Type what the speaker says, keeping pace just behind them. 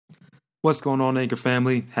What's going on, Anchor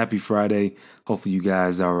family? Happy Friday. Hopefully, you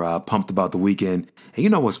guys are pumped about the weekend. And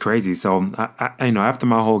you know what's crazy? So, after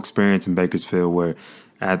my whole experience in Bakersfield, where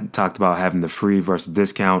I talked about having the free versus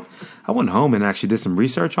discount, I went home and actually did some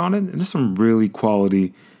research on it. And there's some really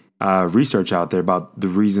quality research out there about the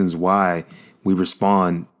reasons why we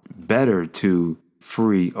respond better to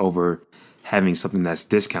free over having something that's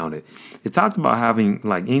discounted. It talked about having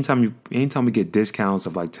like anytime we get discounts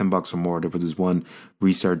of like $10 or more. There was this one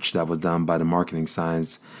research that was done by the marketing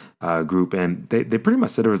science group, and they pretty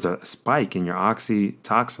much said there was a spike in your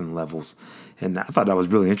oxytocin levels. And I thought that was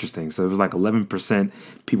really interesting. So it was like 11%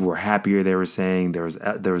 people were happier. They were saying there was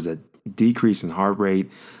a decrease in heart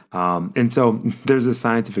rate. And so there's a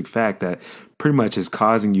scientific fact that pretty much is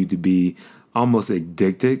causing you to be almost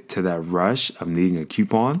addicted to that rush of needing a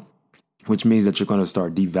coupon, which means that you're going to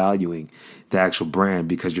start devaluing the actual brand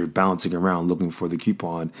because you're bouncing around looking for the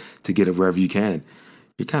coupon to get it wherever you can.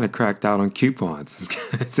 You're kind of cracked out on coupons.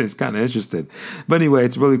 It's kind of interesting. But anyway,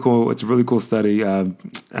 it's really cool. It's a really cool study.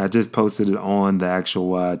 I just posted it on the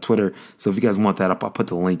actual Twitter. So if you guys want that, I'll put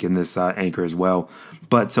the link in this anchor as well.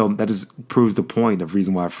 But so that just proves the point of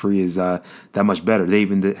reason why free is that much better. They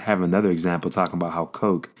even have another example talking about how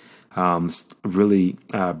Coke really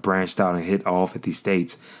branched out and hit all 50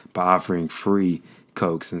 states by offering free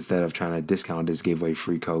Cokes instead of trying to discount. Just gave away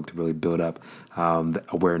free Coke to really build up the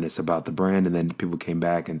awareness about the brand. And then people came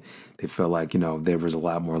back and they felt like, there was a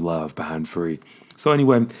lot more love behind free. So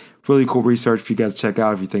anyway, really cool research for you guys to check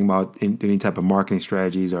out if you think about any type of marketing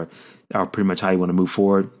strategies or pretty much how you want to move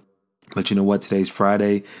forward. But you know what? Today's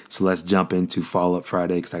Friday, so let's jump into Follow Up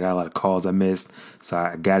Friday because I got a lot of calls I missed. So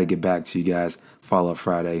I got to get back to you guys. Follow Up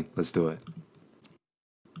Friday. Let's do it.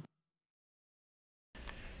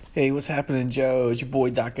 Hey, what's happening, Joe? It's your boy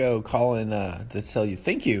Doc O calling to tell you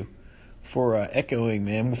thank you for echoing,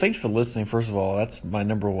 man. Well, thanks for listening, first of all. That's my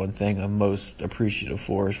number one thing I'm most appreciative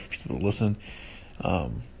for is for people to listen.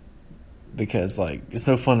 Because, like, it's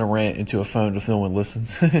no fun to rant into a phone if no one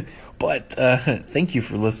listens. But thank you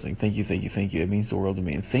for listening. Thank you, thank you, thank you. It means the world to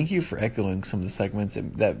me. And thank you for echoing some of the segments.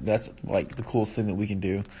 And that's, like, the coolest thing that we can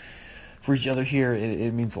do for each other here.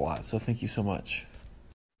 It means a lot. So thank you so much.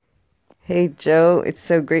 Hey Joe, it's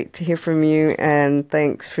so great to hear from you and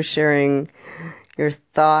thanks for sharing your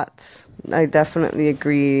thoughts. I definitely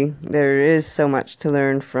agree. There is so much to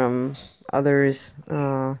learn from others,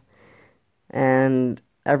 and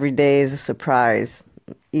every day is a surprise.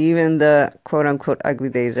 Even the quote unquote ugly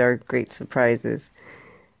days are great surprises.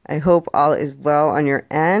 I hope all is well on your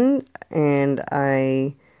end, and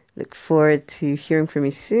I look forward to hearing from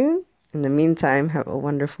you soon. In the meantime, have a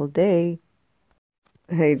wonderful day.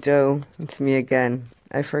 Hey Joe, it's me again.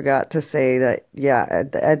 I forgot to say that, yeah,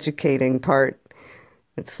 the educating part,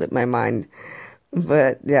 it slipped my mind.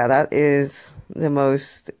 But yeah, that is the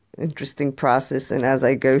most interesting process. And as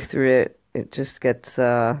I go through it, it just gets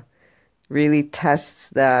really tests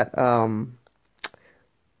that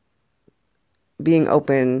being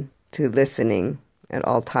open to listening at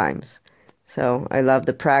all times. So I love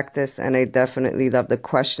the practice and I definitely love the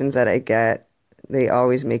questions that I get. They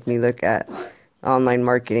always make me look at online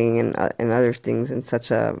marketing and other things in such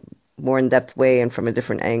a more in-depth way and from a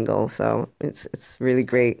different angle. So it's really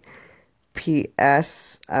great.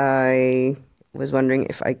 P.S. I was wondering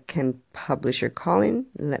if I can publish your call-in.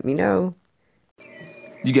 Let me know.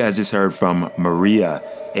 You guys just heard from Maria.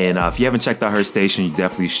 And if you haven't checked out her station, you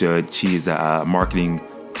definitely should. She's a marketing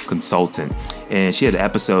consultant. And she had an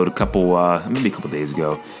episode maybe a couple days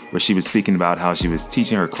ago where she was speaking about how she was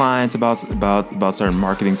teaching her clients about certain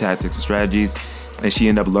marketing tactics and strategies. And she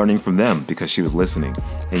ended up learning from them because she was listening.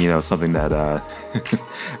 And, something that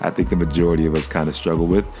I think the majority of us kind of struggle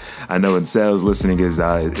with. I know in sales, listening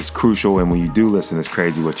is crucial. And when you do listen, it's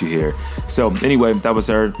crazy what you hear. So anyway, that was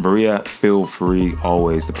her. Maria, feel free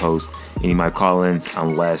always to post any of my call-ins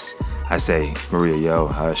unless I say, Maria, yo,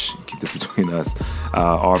 hush, keep this between us.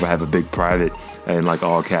 Or if I have a big private and like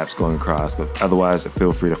all caps going across. But otherwise,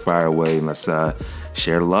 feel free to fire away and let's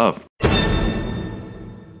share the love.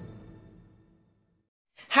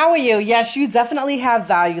 How are you? Yes, you definitely have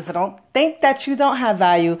value. So don't think that you don't have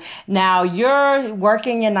value. Now you're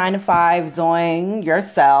working your 9 to 5, doing your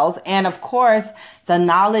sales. And of course, the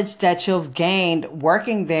knowledge that you've gained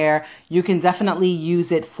working there, you can definitely use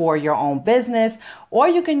it for your own business, or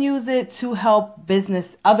you can use it to help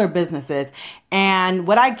other businesses. And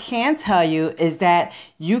what I can tell you is that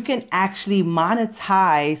you can actually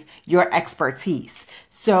monetize your expertise.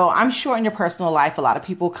 So I'm sure in your personal life, a lot of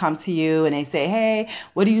people come to you and they say, hey,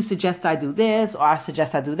 what do you suggest I do this? Or I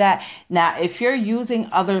suggest I do that. Now, if you're using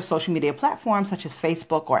other social media platforms such as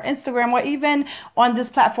Facebook or Instagram, or even on this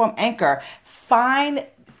platform, Anchor, find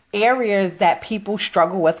areas that people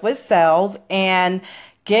struggle with sales, and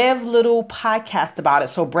give little podcasts about it.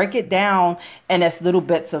 So break it down in its little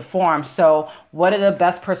bits of form. So what are the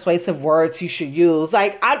best persuasive words you should use?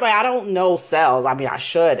 Like I don't know sales. I mean, I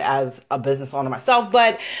should as a business owner myself,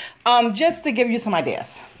 but just to give you some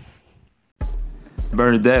ideas.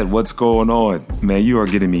 Bernadette, what's going on? Man, you are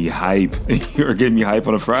getting me hype. You are getting me hype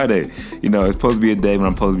on a Friday. You know, it's supposed to be a day when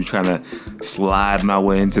I'm supposed to be trying to slide my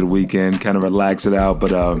way into the weekend, kind of relax it out.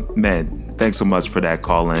 But man, thanks so much for that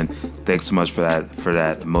call in. Thanks so much for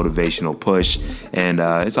that motivational push. And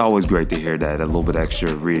it's always great to hear that, a little bit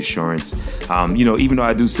extra reassurance. You know, even though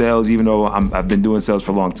I do sales, even though I've been doing sales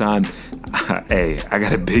for a long time, hey, I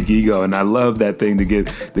got a big ego, and I love that thing to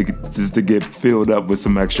get filled up with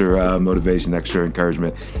some extra motivation, extra encouragement.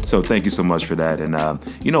 So thank you so much for that. And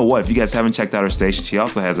you know what? If you guys haven't checked out her station, she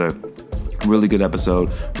also has a really good episode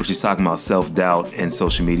where she's talking about self-doubt and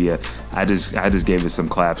social media. I just gave it some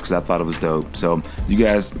claps because I thought it was dope. So you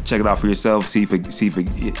guys check it out for yourself. See if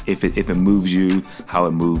it moves you how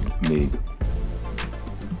it moved me.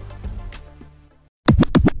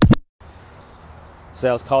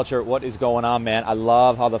 Sales culture, what is going on, man? I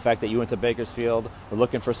love how the fact that you went to Bakersfield, were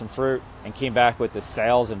looking for some fruit, and came back with the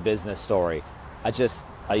sales and business story. I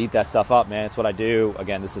eat that stuff up, man. It's what I do.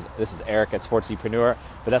 Again, this is Eric at Sportsepreneur,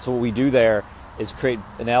 but that's what we do there, is create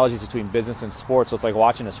analogies between business and sports. So it's like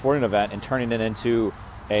watching a sporting event and turning it into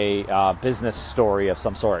a business story of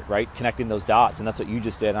some sort, right? Connecting those dots, and that's what you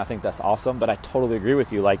just did, and I think that's awesome. But I totally agree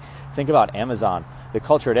with you. Like, think about Amazon. The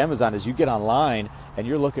culture at Amazon is you get online and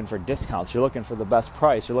you're looking for discounts, you're looking for the best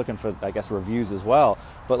price, you're looking for, I guess, reviews as well.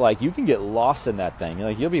 But like, you can get lost in that thing.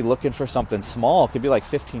 Like, you'll be looking for something small, it could be like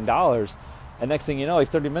 $15, and next thing you know, like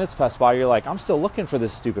 30 minutes pass by, you're like, I'm still looking for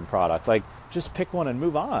this stupid product. Like, just pick one and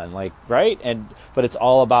move on, like, right? But it's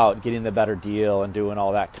all about getting the better deal and doing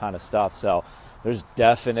all that kind of stuff. So there's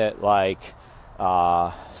definite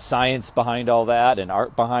science behind all that and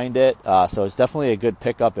art behind it. So it's definitely a good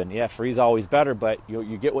pickup. And yeah, free's always better, but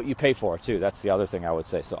you get what you pay for too. That's the other thing I would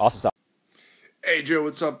say. So awesome stuff. Hey Joe,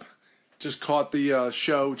 what's up? Just caught the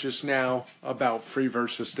show just now about free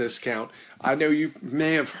versus discount. I know you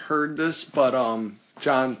may have heard this, but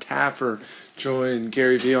John Taffer joined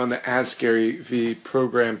Gary Vee on the Ask Gary Vee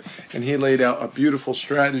program, and he laid out a beautiful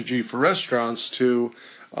strategy for restaurants to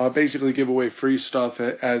basically give away free stuff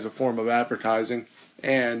as a form of advertising.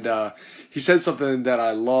 And he said something that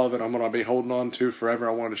I love and I'm going to be holding on to forever.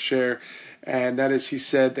 I want to share. And that is, he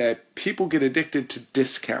said that people get addicted to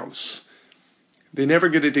discounts. They never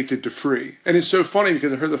get addicted to free. And it's so funny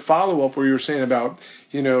because I heard the follow-up where you were saying about,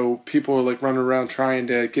 you know, people are like running around trying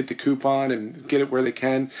to get the coupon and get it where they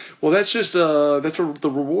can. Well, that's just the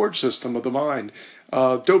reward system of the mind.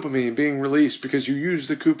 Dopamine being released because you use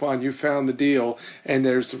the coupon, you found the deal, and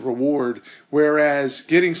there's the reward. Whereas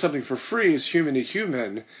getting something for free is human to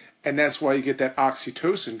human, and that's why you get that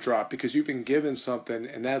oxytocin drop, because you've been given something,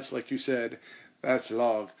 and that's, like you said, that's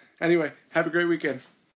love. Anyway, have a great weekend.